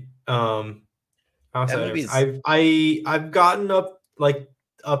tried. I've gotten up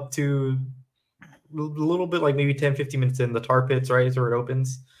to a little bit, like maybe 10-15 minutes in the tar pits, right? Is where it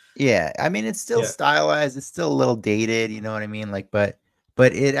opens. Yeah, I mean, it's still stylized. It's still a little dated. You know what I mean? Like, but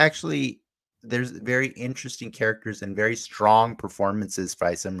but it actually there's very interesting characters and very strong performances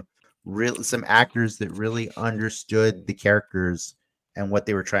by some actors that really understood the characters and what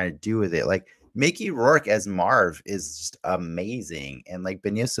they were trying to do with it. Like Mickey Rourke as Marv is just amazing, and like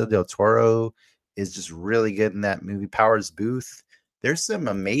Benicio del Toro is just really good in that movie. Powers Booth, there's some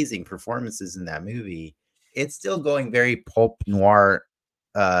amazing performances in that movie. It's still going very pulp noir,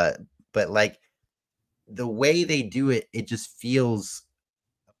 uh, but like the way they do it, it just feels Is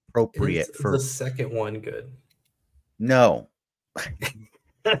appropriate the for second one good? no.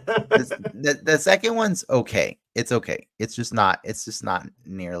 The second one's okay. It's okay. It's just not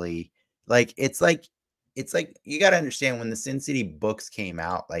nearly like it's like you got to understand when the Sin City books came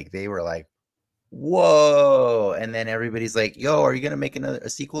out, like they were like, whoa, and then everybody's like, yo, are you gonna make a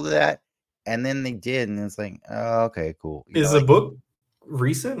sequel to that? And then they did, and it's like, oh, okay, cool. You Is know, the like book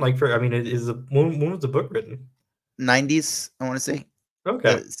recent? Like for I mean, when was the book written? 90s, I want to say.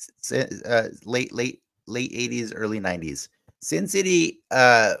 Okay. Late 80s, early 90s. Sin City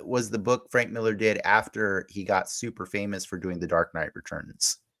was the book Frank Miller did after he got super famous for doing The Dark Knight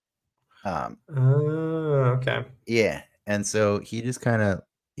Returns. Okay. Yeah, and so he just kind of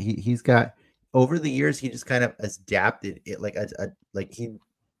he's got over the years he just kind of adapted it like like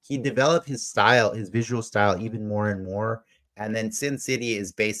he developed his style, his visual style even more and more. And then Sin City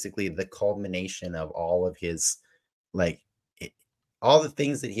is basically the culmination of all of his like it, all the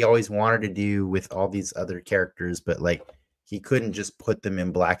things that he always wanted to do with all these other characters, but like he couldn't just put them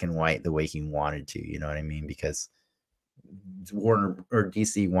in black and white the way he wanted to, you know what I mean? Because Warner or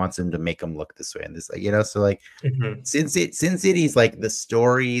DC wants him to make him look this way and this, you know, so like Mhm. Sin City's like the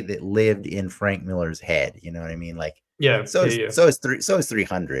story that lived in Frank Miller's head, you know what I mean? Like Yeah. Yeah. Yeah. so is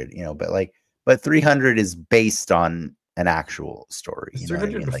 300, you know, but 300 is based on an actual story, Is you know what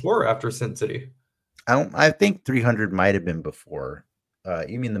I 300 mean? Like before or after Sin City? I think 300 might have been before.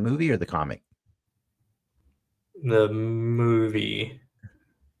 You mean the movie or the comic? The movie.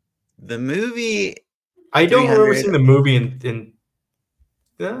 The movie I don't remember 300, seeing the movie in.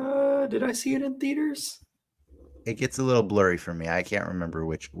 Did I see it in theaters? it gets a little blurry for me. I can't remember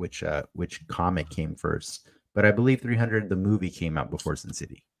which comic came first, but I believe 300 the movie came out before Sin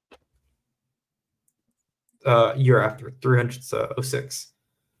City. Year after 300. 06.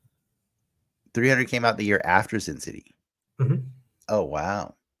 300 came out the year after Sin City. Mm-hmm. Oh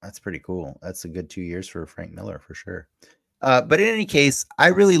wow, that's pretty cool. That's a good 2 years for Frank Miller for sure. But in any case, I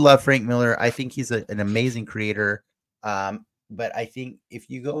really love Frank Miller. I think he's an amazing creator. But I think if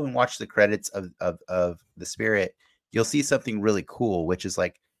you go and watch the credits of The Spirit, you'll see something really cool, which is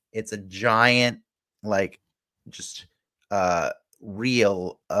like it's a giant, like just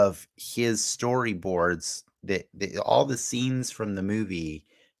reel of his storyboards that all the scenes from the movie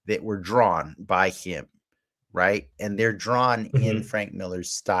that were drawn by him, right? And they're drawn in Mm-hmm. Frank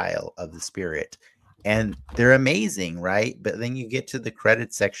Miller's style of The Spirit. And they're amazing, right? But then you get to the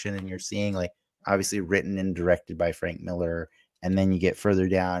credit section and you're seeing like obviously written and directed by Frank Miller. And then you get further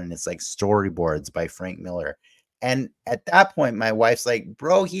down and it's like storyboards by Frank Miller. And at that point, my wife's like,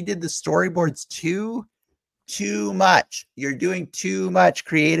 bro, he did the storyboards too much. You're doing too much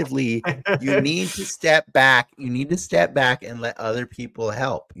creatively. You need to step back. You need to step back and let other people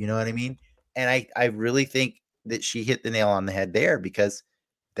help. You know what I mean? And I really think that she hit the nail on the head there because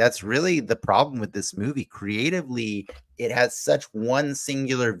that's really the problem with this movie. Creatively, it has such one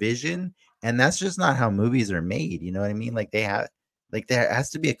singular vision, and that's just not how movies are made. You know what I mean? Like they have, like there has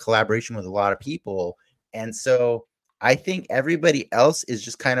to be a collaboration with a lot of people, and so I think everybody else is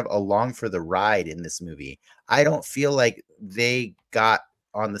just kind of along for the ride in this movie. I don't feel like they got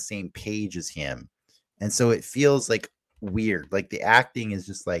on the same page as him, and so it feels like weird. Like the acting is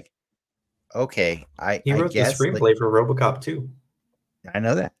just like okay, He I wrote the guess like screenplay for RoboCop 2. I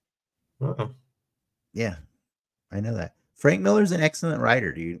know that. Oh. Yeah, I know that. Frank Miller's an excellent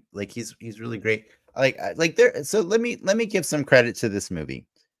writer, dude. Like he's really great. Like there. So let me give some credit to this movie.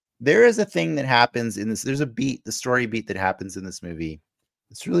 There is a thing that happens in this. There's a beat, the story beat that happens in this movie.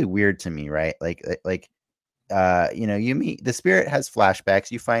 It's really weird to me, right? You know, you meet the spirit has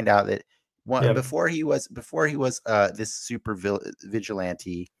flashbacks. You find out that one Yeah. before he was this super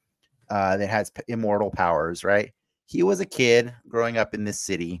vigilante that has immortal powers, right? He was a kid growing up in this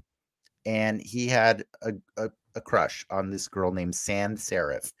city and he had a crush on this girl named Sans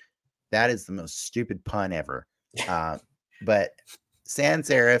Serif. That is the most stupid pun ever. But Sans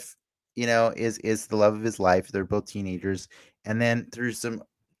Serif, you know, is the love of his life. They're both teenagers, and then through some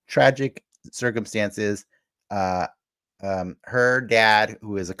tragic circumstances, her dad,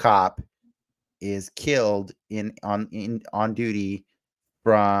 who is a cop, is killed on duty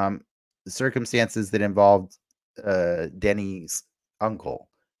from circumstances that involved Denny's uncle.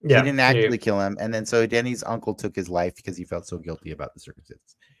 He Yeah, didn't yeah, actually kill him. And then so Denny's uncle took his life because he felt so guilty about the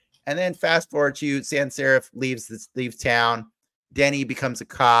circumstances. And then fast forward to Sans Serif leaves town. Denny becomes a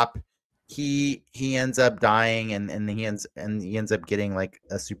cop. He ends up dying and he ends up getting like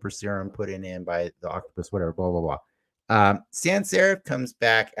a super serum put in him by the octopus, whatever, blah, blah, blah. Sans Serif comes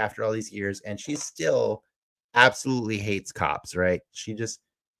back after all these years and she still absolutely hates cops, right? She just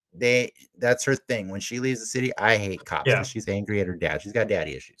that's her thing. When she leaves the city, I hate cops because yeah. she's angry at her dad. She's got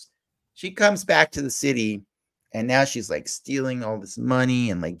daddy issues. She comes back to the city and now she's like stealing all this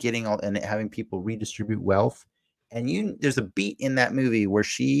money and like getting all and having people redistribute wealth. And there's a beat in that movie where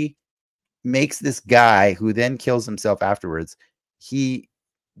she makes this guy who then kills himself afterwards. He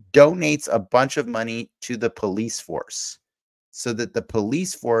donates a bunch of money to the police force so that the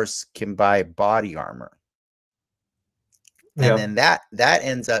police force can buy body armor. And Yeah. then that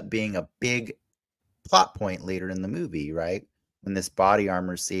ends up being a big plot point later in the movie, right? When this body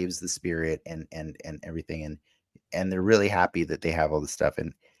armor saves the spirit and everything, and they're really happy that they have all this stuff.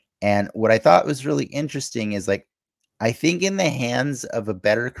 And what I thought was really interesting is like, I think in the hands of a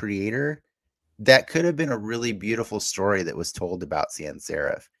better creator, that could have been a really beautiful story that was told about Sans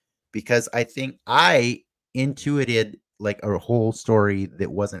Serif, because I think I intuited like a whole story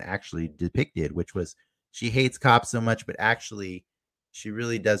that wasn't actually depicted, which was she hates cops so much, but actually she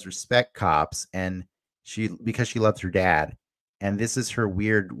really does respect cops, and because she loves her dad. And this is her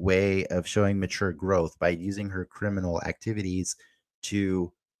weird way of showing mature growth by using her criminal activities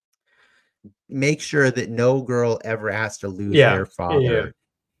to make sure that no girl ever has to lose Yeah. their Yeah. father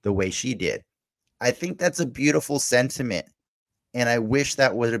the way she did. I think that's a beautiful sentiment. And I wish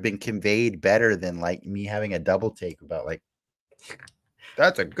that would have been conveyed better than like me having a double take about like,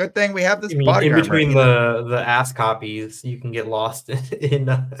 that's a good thing we have this I mean, body in armor. between the ass copies, you can get lost in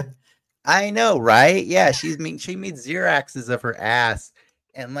I know, right? Yeah, she made Xeroxes of her ass.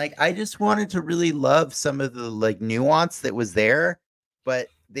 And like I just wanted to really love some of the like nuance that was there, but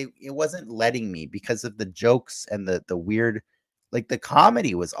it wasn't letting me because of the jokes and the weird, like the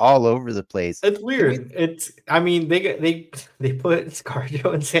comedy was all over the place. It's Can we weird. I mean, they put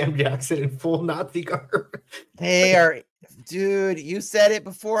ScarJo and Sam Jackson in full Nazi garb. They are, dude, you said it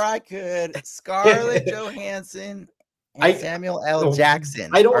before I could. Scarlett Johansson and I Samuel L. Jackson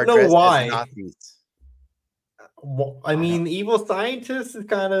I don't are know dressed as why. Nazis. Well, I I don't. mean, evil scientist is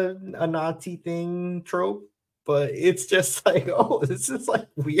kind of a Nazi thing trope, but it's just like, oh, this is like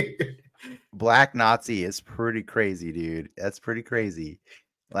weird. Black Nazi is pretty crazy, dude. That's pretty crazy.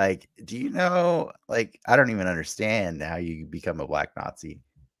 Like, do you know? Like, I don't even understand how you become a black Nazi.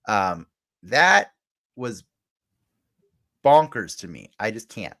 That was bonkers to me. I just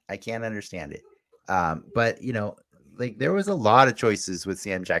can't. I can't understand it. But you know, like there was a lot of choices with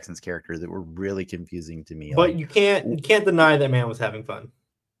Sam Jackson's character that were really confusing to me. But Like, you can't deny that man was having fun.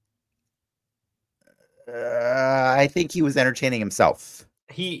 I think he was entertaining himself.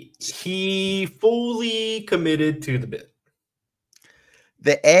 He fully committed to the bit.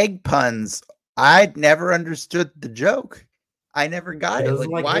 The egg puns, I'd never understood the joke. I never got He it.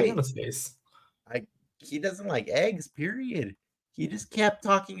 doesn't Like, like egg on why? his face. He doesn't like eggs, period. He just kept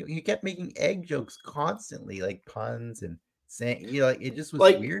talking, he kept making egg jokes constantly, like puns and saying, you know, like it just was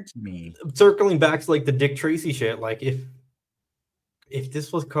Like weird to me. circling back to like the Dick Tracy shit. Like if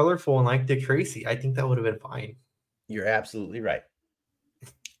this was colorful and like Dick Tracy, I think that would have been fine. You're absolutely right.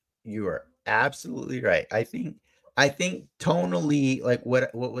 You are absolutely right. I think tonally, like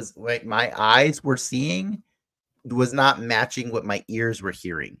what was like my eyes were seeing was not matching what my ears were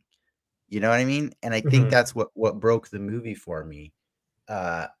hearing. You know what I mean? And I think that's what broke the movie for me.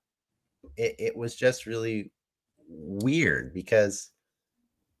 It was just really weird because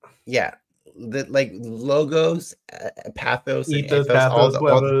yeah, the like logos, pathos and Ethos, ethos, Pathos,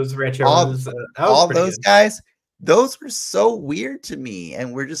 Huevos, Rancheros. That was all pretty those good. guys, those were so weird to me,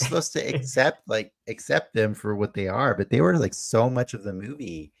 and we're just supposed to accept them for what they are, but they were like so much of the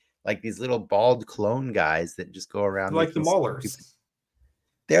movie, like these little bald clone guys that just go around Like the making stupid. Maulers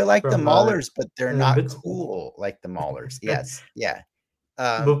They're like the from Maulers, but they're not Invincible. cool like the Maulers. Yes, yeah,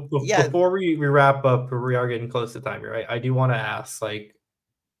 yeah. Before we wrap up, we are getting close to time, right? I do want to ask, like,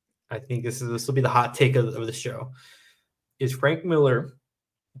 I think this will be the hot take of the show. Is Frank Miller,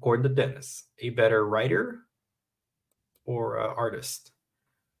 according to Dennis, a better writer or artist?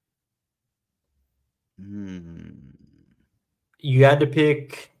 You had to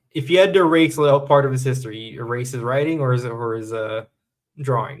pick. If you had to erase a part of his history, erase his writing or his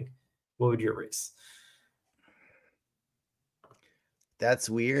drawing, what would you erase? That's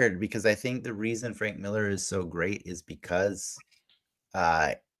weird because I think the reason Frank Miller is so great is because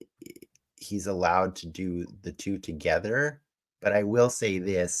he's allowed to do the two together. But I will say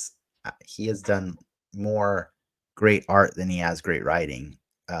this: he has done more great art than he has great writing,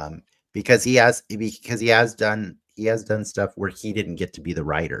 because he has done stuff where he didn't get to be the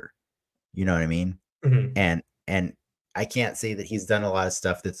writer. You know what I mean? Mhm. And I can't say that he's done a lot of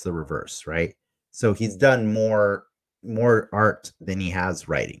stuff that's the reverse, right? So he's done more art than he has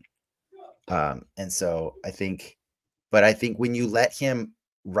writing. And so I think when you let him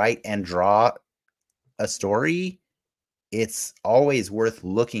write and draw a story, it's always worth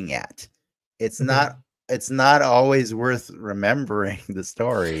looking at. It's not Mhm. it's not always worth remembering the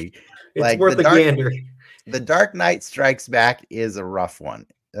story. It's Like worth a gander. the Dark Knight Strikes Back is a rough one.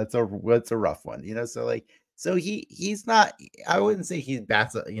 That's a rough one, so he's not. I wouldn't say he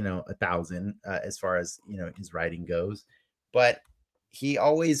bats a thousand as far as his writing goes, but he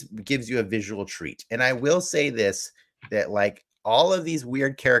always gives you a visual treat. And I will say this, that like all of these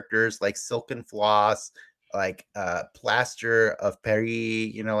weird characters like Silken Floss, like Plaster of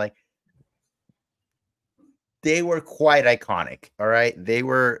Paris, like they were quite iconic. All right,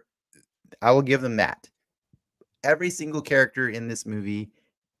 I will give them that. Every single character in this movie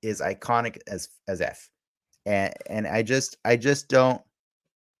is iconic as F. And I just don't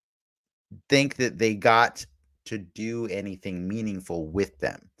think that they got to do anything meaningful with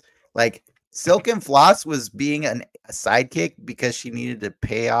them. Like Silken Floss was being a sidekick because she needed to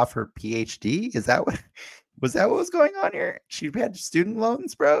pay off her PhD. Is that what was going on here? She had student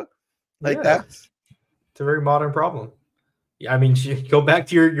loans, bro. Like Yeah, that. it's a very modern problem. Yeah, I mean, go back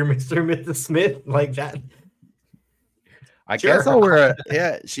to your Mr. Mrs. Smith like that. I guess Sure. I'll wear a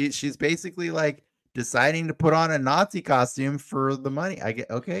yeah. She's basically like deciding to put on a Nazi costume for the money. I get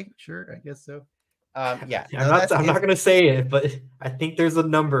okay, sure, I guess so. Yeah, I'm no, not. that's I'm not it's. going to say it, but I think there's a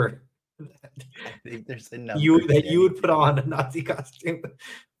number I think there's a you number that to you would put on a Nazi costume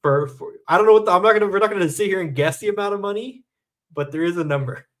for. I don't know what I'm not gonna. We're not going to sit here and guess the amount of money, but there is a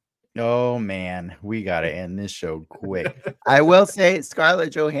number. Oh man, we gotta end this show quick. I will say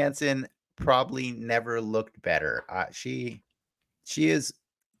Scarlett Johansson probably never looked better. She is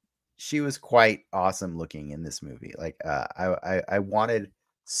she was quite awesome looking in this movie. Like I wanted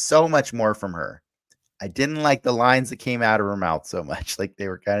so much more from her. I didn't like the lines that came out of her mouth so much. Like they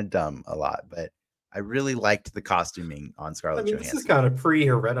were kind of dumb a lot, but I really liked the costuming on I Scarlett mean, this is Johansson. kind of pre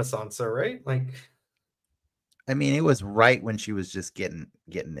her Renaissance, so right? Like, I mean, it was right when she was just getting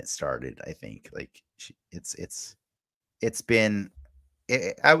it started. I think like it's been.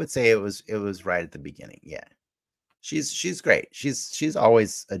 I would say it was right at the beginning. Yeah, she's great. She's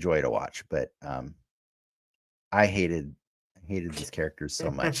always a joy to watch. But I hated these characters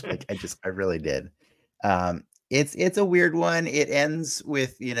so much. Like I really did. It's a weird one. It ends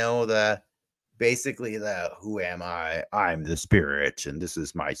with the basically the who am I? I'm the spirit, and this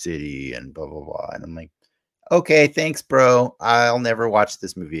is my city, and blah blah blah. And I'm like, okay, thanks, bro. I'll never watch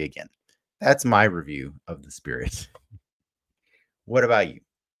this movie again. That's my review of The Spirit. What about you?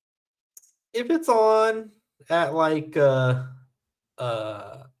 if it's on at like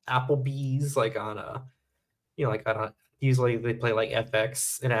Applebee's, like on a like on a usually they play like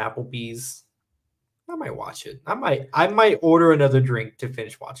FX in Applebee's. I might watch it. I might order another drink to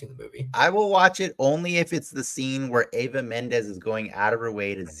finish watching the movie. I will watch it only if it's the scene where Ava Mendes is going out of her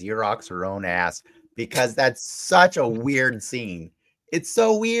way to Xerox her own ass, because that's such a weird scene. It's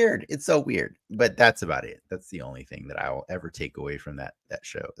so weird. It's so weird. But that's about it. That's the only thing that I will ever take away from that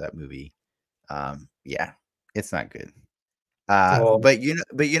movie. Yeah, it's not good. Well, But you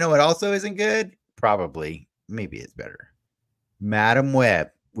know what also isn't good? Probably, maybe it's better. Madam Web,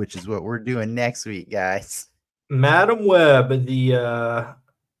 which is what we're doing next week, guys. Madam Web, the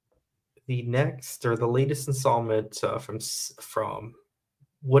next or the latest installment from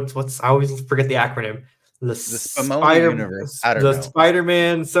what's I always forget the acronym. The Spumoni universe. I don't know.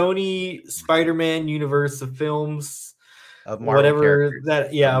 Spider-Man Sony Spider-Man universe of films, Of Marvel whatever characters.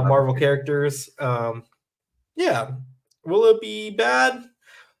 that. Yeah, Marvel characters. Yeah, will it be bad?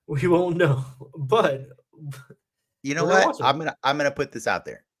 We won't know, but you know what? I'm gonna put this out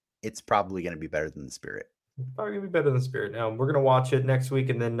there. It's probably gonna be better than The Spirit. Probably gonna be better than Spirit. Now we're gonna watch it next week,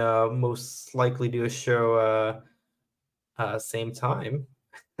 and then most likely do a show same time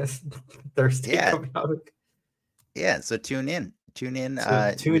as Thursday Yeah. coming out. Yeah. So tune in. Tune in.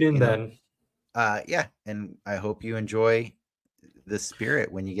 So tune in then. Yeah, and I hope you enjoy The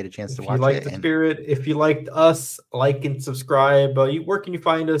Spirit when you get a chance to If you watch like it. the Spirit, if you liked us, like and subscribe. Where can you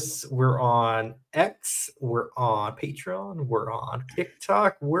find us? We're on X, we're on Patreon, we're on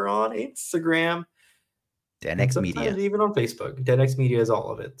TikTok, we're on Instagram, Den and X sometimes Media. even on Facebook. DenX Media is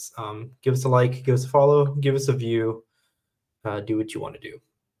all of it. Give us a like, give us a follow, give us a view. Do what you want to do.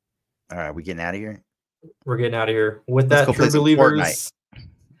 All right, we getting out of here? We're getting out of here. With Let's that, go true play some believers,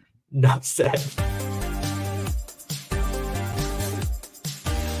 enough said.